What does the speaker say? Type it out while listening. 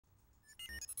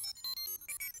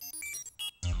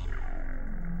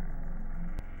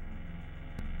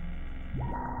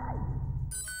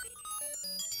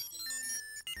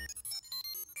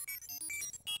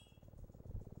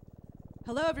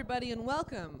Hello, everybody, and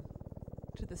welcome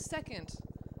to the second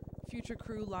Future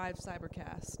Crew Live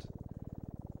Cybercast.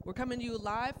 We're coming to you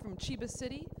live from Chiba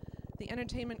City, the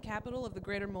entertainment capital of the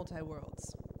greater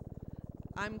multi-worlds.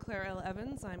 I'm Claire L.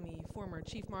 Evans. I'm the former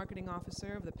Chief Marketing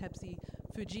Officer of the Pepsi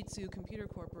Fujitsu Computer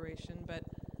Corporation, but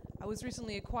I was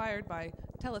recently acquired by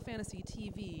Telefantasy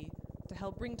TV to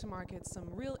help bring to market some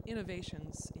real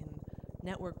innovations in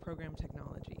network program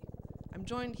technology. I'm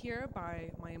joined here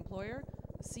by my employer,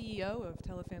 the CEO of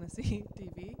Telefantasy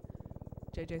TV,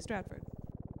 J.J. Stratford.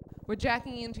 We're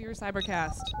jacking into your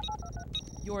Cybercast,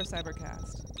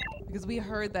 because we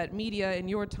heard that media in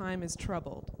your time is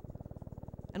troubled.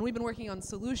 And we've been working on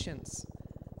solutions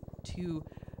to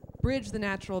bridge the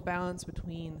natural balance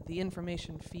between the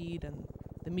information feed and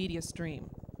the media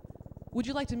stream. Would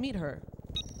you like to meet her?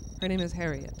 Her name is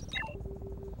H.A.R.R.I.E.T.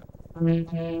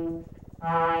 Greetings,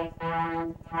 I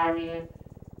am H.A.R.R.I.E.T.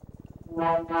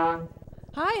 Welcome.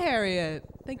 Hi, Harriet.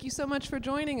 Thank you so much for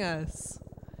joining us.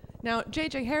 Now,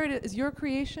 JJ, Harriet is your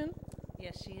creation?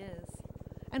 Yes, she is.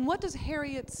 And what does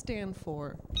Harriet stand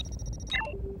for?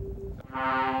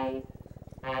 High,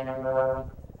 analog,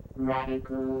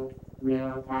 radical,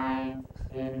 real-time,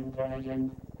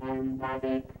 intelligent,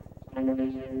 empathic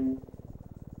television.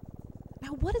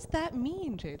 Now, what does that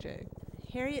mean, JJ?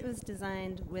 H.A.R.R.I.E.T was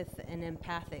designed with an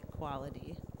empathic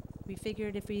quality. We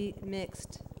figured if we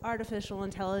mixed artificial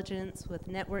intelligence with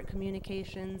network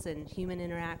communications and human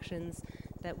interactions,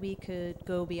 that we could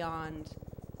go beyond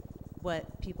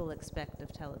what people expect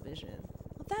of television.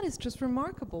 Well, that is just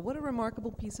remarkable. What a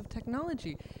remarkable piece of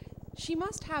technology. She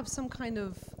must have some kind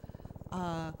of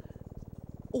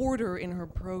order in her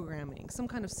programming, some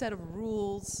kind of set of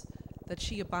rules that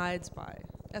she abides by.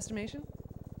 Estimation?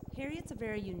 H.A.R.R.I.E.T's a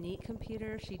very unique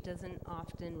computer. She doesn't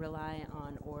often rely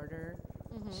on order.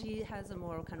 She has a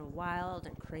more kind of wild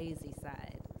and crazy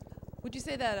side. Would you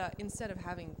say that instead of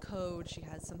having code, she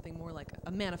has something more like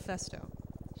a manifesto?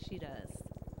 She does.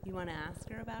 You want to ask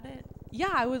her about it?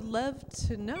 Yeah, I would love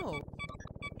to know.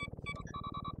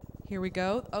 Here we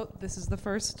go. Oh, this is the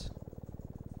first.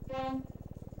 Then,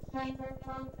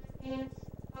 cyberpunk is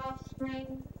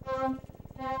offspring of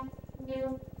the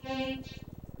new age.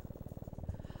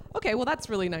 Okay, well, that's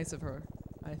really nice of her,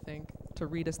 I think, to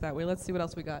read us that way. Let's see what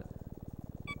else we got.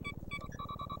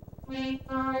 We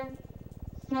are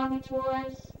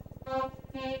saboteurs of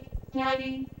a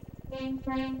Getty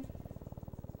mainframe.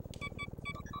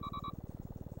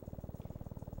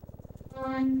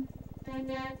 On the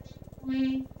net,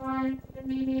 we are the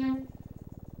medium.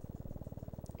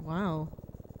 Wow.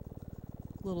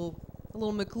 A little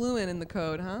McLuhan in the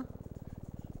code, huh?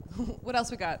 What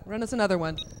else we got? Run us another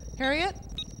one. Harriet,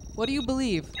 what do you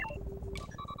believe?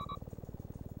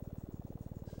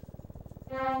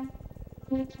 The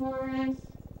clitoris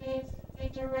is a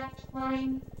direct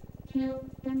line to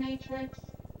the matrix.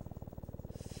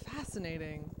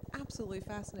 Fascinating. Absolutely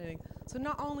fascinating. So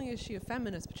not only is she a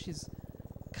feminist, but she's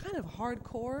kind of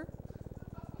hardcore.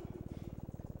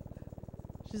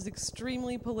 She's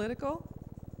extremely political.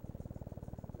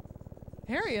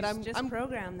 Harriet, I'm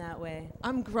programmed that way.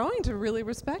 I'm growing to really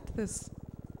respect this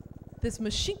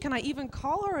machine. Can I even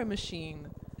call her a machine?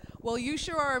 Well, you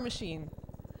sure are a machine.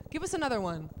 Give us another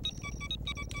one.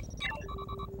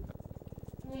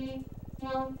 We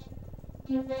don't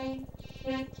give a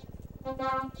shit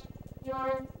about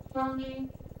your phony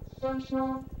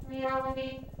social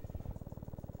reality.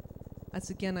 That's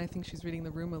again, I think she's reading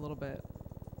the room a little bit.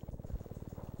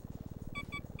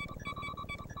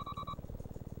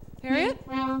 Harriet?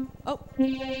 We will Oh.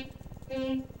 create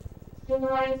a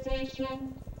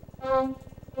civilization of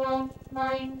the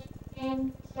mind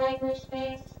in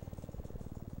cyberspace.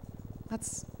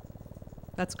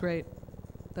 That's great.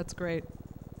 That's great.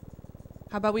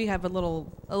 How about we have a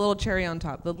little cherry on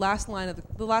top? The last line,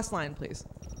 please,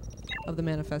 of the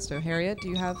manifesto. Harriet,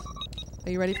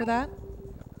 are you ready for that?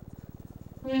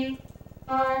 We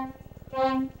are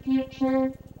the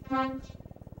future hunt.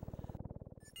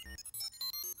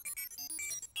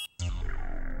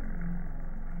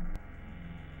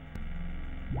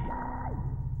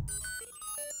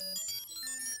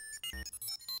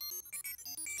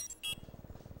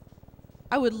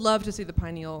 I would love to see the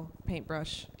pineal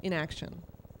paintbrush in action.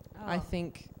 Oh. I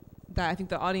think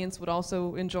the audience would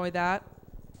also enjoy that.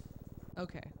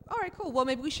 Okay. All right, cool. Well,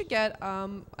 maybe we should get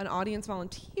an audience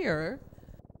volunteer.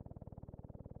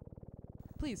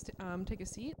 Please take a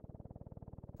seat.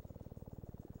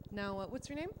 Now, what's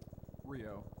your name?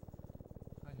 Rio.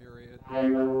 Hi, Harriet.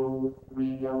 Hello,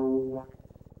 Rio.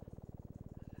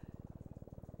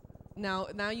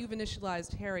 Now you've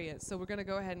initialized Harriet, so we're going to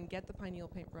go ahead and get the pineal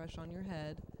paintbrush on your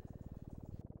head.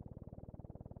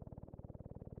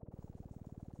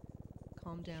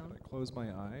 calm down. Should I close my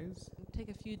eyes? Take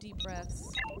a few deep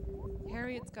breaths.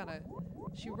 Harriet's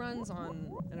she runs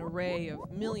on an array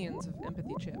of millions of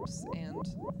empathy chips, and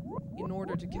in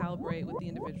order to calibrate with the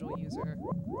individual user,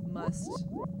 must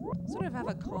sort of have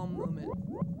a calm moment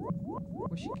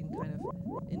where she can kind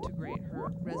of integrate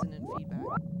her resonant feedback.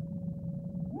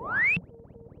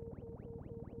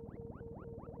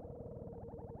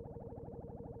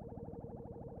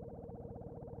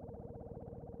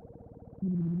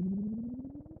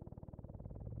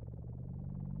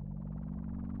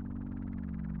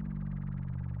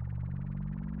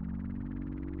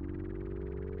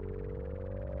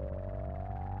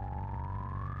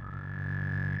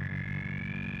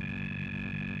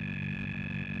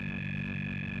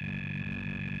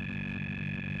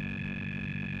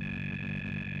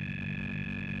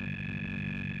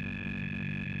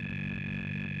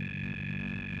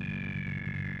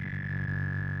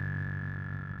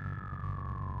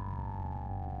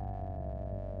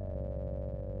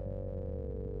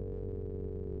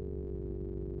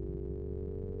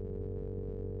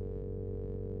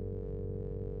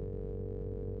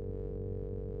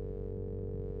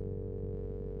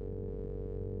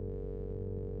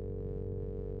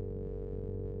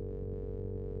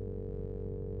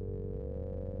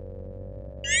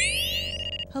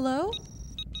 Hello?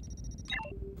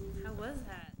 How was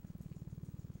that?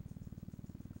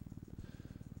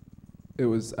 It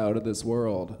was out of this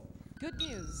world. Good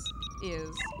news is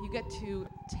you get to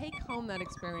take home that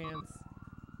experience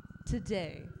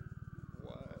today.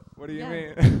 What do you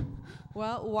Yeah. mean?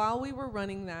 Well, while we were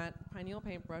running that pineal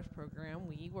paintbrush program,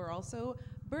 we were also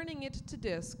burning it to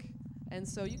disc. And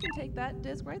so you can take that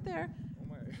disc right there Oh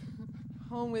my.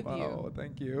 home with Wow, you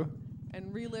thank you.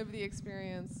 and relive the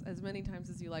experience as many times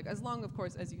as you like, as long, of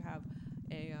course, as you have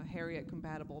a H.A.R.R.I.E.T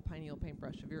compatible pineal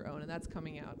paintbrush of your own, and that's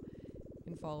coming out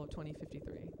in fall of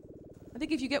 2053. I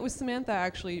think if you get with Samantha,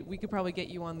 actually, we could probably get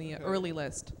you on the Okay. early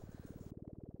list.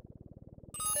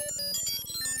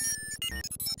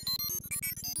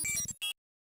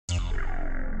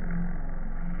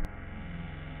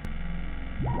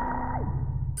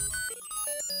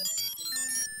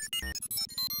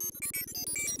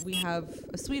 We have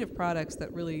a suite of products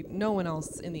that really no one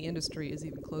else in the industry is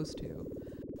even close to.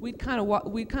 We'd kind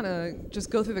of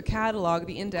just go through the catalog,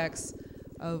 the index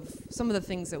of some of the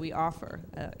things that we offer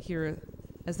here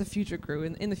as the Future Crew,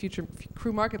 in the Future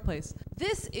Crew Marketplace.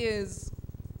 This is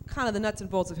kind of the nuts and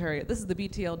bolts of H.A.R.R.I.E.T. This is the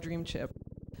BTL Dream Chip.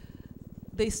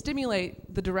 They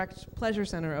stimulate the direct pleasure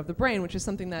center of the brain, which is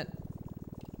something that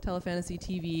Telefantasy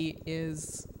TV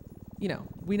is,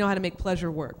 we know how to make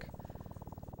pleasure work.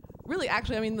 Really,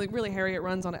 actually, really, H.A.R.R.I.E.T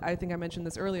runs on, I think I mentioned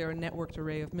this earlier, a networked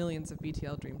array of millions of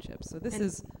BTL Dream Chips. So this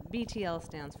is... BTL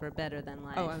stands for Better Than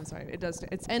Life. Oh, I'm sorry. It does.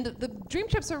 And the Dream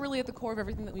Chips are really at the core of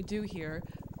everything that we do here.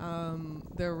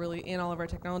 They're really in all of our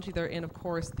technology. They're in, of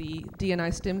course, the DNI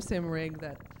StimSim rig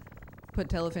that put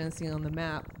Telefantasy on the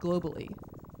map globally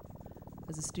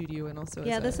as a studio and also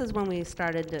as this is when we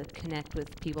started to connect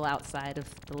with people outside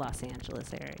of the Los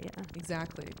Angeles area.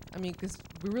 Exactly. Because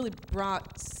we really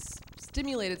brought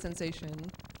stimulated sensation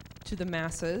to the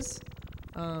masses,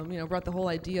 brought the whole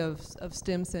idea of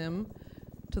StimSim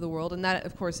to the world, and that,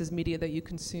 of course, is media that you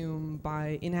consume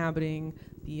by inhabiting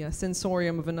the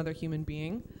sensorium of another human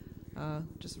being,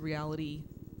 just reality,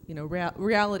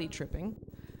 reality tripping.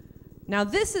 Now,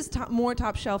 this is more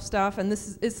top shelf stuff, and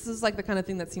this is like the kind of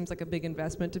thing that seems like a big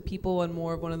investment to people and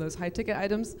more of one of those high ticket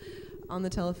items on the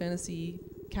Telefantasy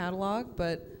catalog.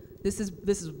 But this is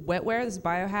wetware. This is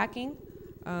biohacking.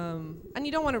 And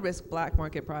you don't want to risk black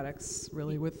market products,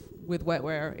 really, with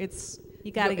wetware.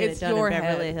 You got to get it done in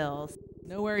Beverly Hills.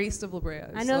 Nowhere east of La Brea.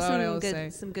 I know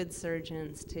some good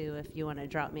surgeons, too. If you want to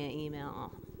drop me an email,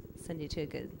 I'll send you to a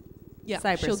good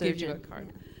cyber she'll surgeon. give you a card.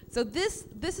 Yeah. So this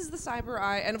is the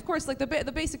Cyber-Eye, and of course, like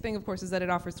the basic thing, of course, is that it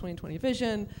offers 20/20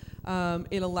 vision.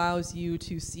 It allows you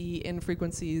to see in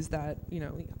frequencies that,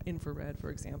 infrared, for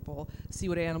example, see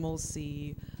what animals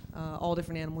see, all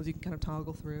different animals you can kind of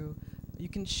toggle through. You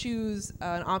can choose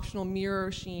an optional mirror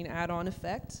sheen add-on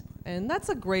effect, and that's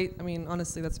a great,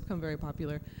 honestly, that's become very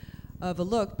popular of a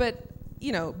look. But,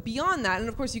 beyond that, and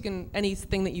of course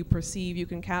anything that you perceive, you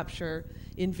can capture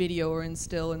in video or in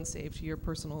still and save to your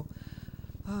personal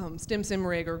StimSim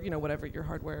rig or, whatever your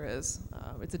hardware is.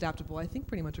 It's adaptable, I think,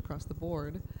 pretty much across the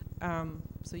board.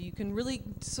 So you can really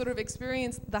sort of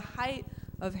experience the height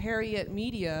of H.A.R.R.I.E.T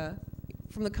media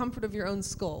from the comfort of your own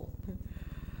skull.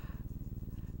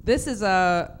 This is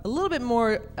a little bit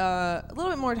more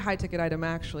high ticket item,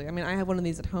 actually. I have one of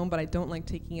these at home, but I don't like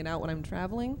taking it out when I'm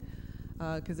traveling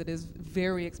because it is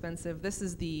very expensive. This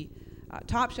is the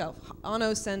top shelf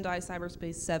Ano Sendai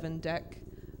Cyberspace 7 deck.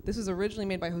 This was originally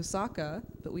made by Hosaka,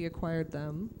 but we acquired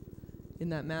them in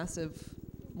that massive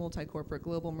multi-corporate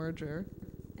global merger.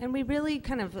 And we really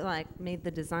kind of like made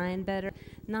the design better.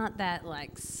 Not that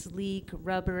like sleek,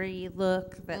 rubbery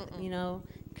look that, you know,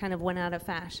 kind of went out of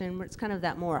fashion. Where it's kind of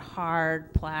that more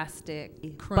hard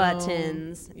plastic Chrome.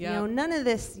 Buttons. Yep. You know, none of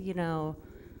this, you know,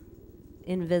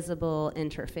 invisible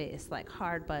interface. Like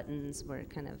hard buttons were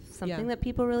kind of something that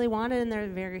people really wanted, and they're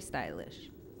very stylish.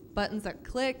 Buttons that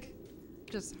click,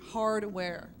 just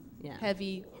hardware. Yeah.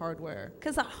 Heavy hardware.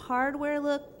 Because a hardware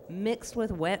look mixed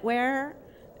with wetware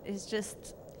is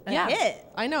just a hit.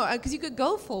 I know, because you could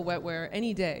go full wetware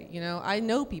any day. You know, I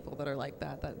know people that are like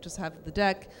that just have the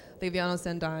deck, they have the Ano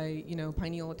Sendai, you know,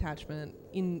 pineal attachment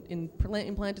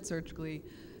implanted surgically.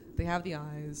 They have the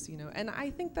eyes, you know, and I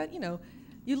think that, you know,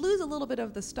 you lose a little bit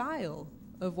of the style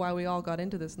of why we all got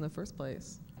into this in the first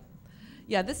place.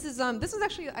 Yeah, this is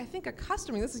actually, I think, a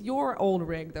custom. This is your old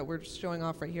rig that we're just showing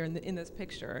off right here in this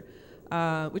picture,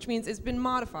 which means it's been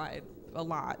modified a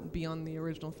lot beyond the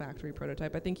original factory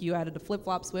prototype. I think you added a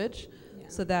flip-flop switch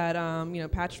so that, you know,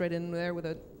 patched right in there with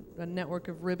a network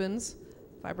of ribbons,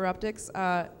 fiber optics.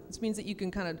 This means that you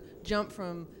can kind of jump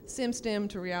from SimStim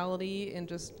to reality in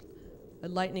just a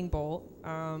lightning bolt,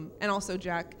 and also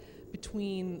jack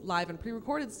between live and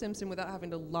pre-recorded SimStim without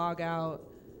having to log out,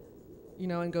 you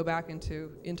know, and go back into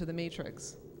the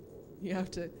matrix. You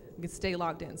can stay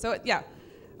logged in. So yeah,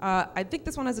 I think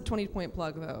this one has a 20-point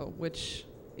plug though, which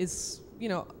is, you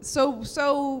know,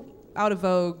 so out of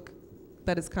vogue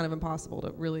that it's kind of impossible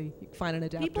to really find an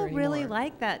adapter People anymore. really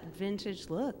like that vintage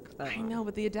look, though. I know,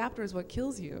 but the adapter is what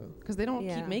kills you, because they don't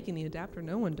keep making the adapter.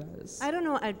 No one does. I don't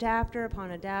know, adapter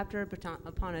upon adapter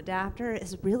upon adapter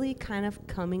is really kind of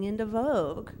coming into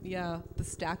vogue. Yeah, the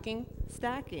stacking.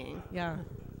 Yeah.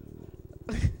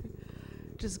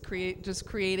 just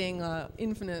creating an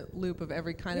infinite loop of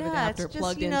every kind of adapter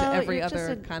plugged into every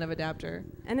other kind of adapter.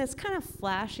 And it's kind of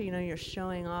flashy, you know, you're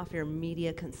showing off your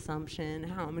media consumption,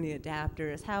 how many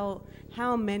adapters,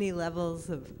 how many levels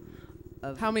of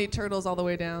how many turtles all the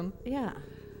way down. Yeah.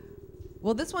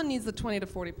 Well, this one needs the 20 to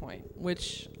 40 point,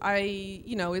 which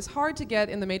is hard to get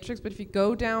in the Matrix, but if you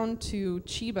go down to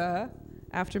Chiba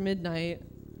after midnight,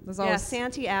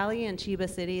 Santee Alley and Chiba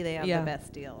City, they have the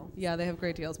best deal. Yeah, they have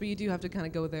great deals, but you do have to kind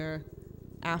of go there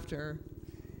after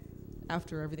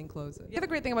everything closes. The other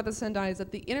great thing about the Sendai is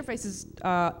that the interface is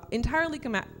entirely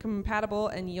compatible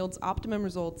and yields optimum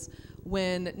results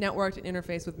when networked and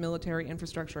interfaced with military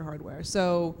infrastructure hardware.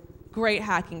 So great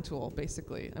hacking tool,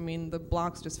 basically. I mean, the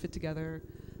blocks just fit together.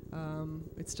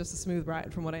 It's just a smooth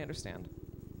ride from what I understand.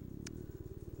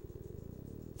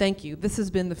 Thank you. This has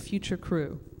been the Future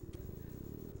Crew.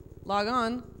 Log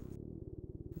on.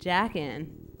 Jack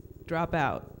in. Drop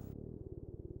out.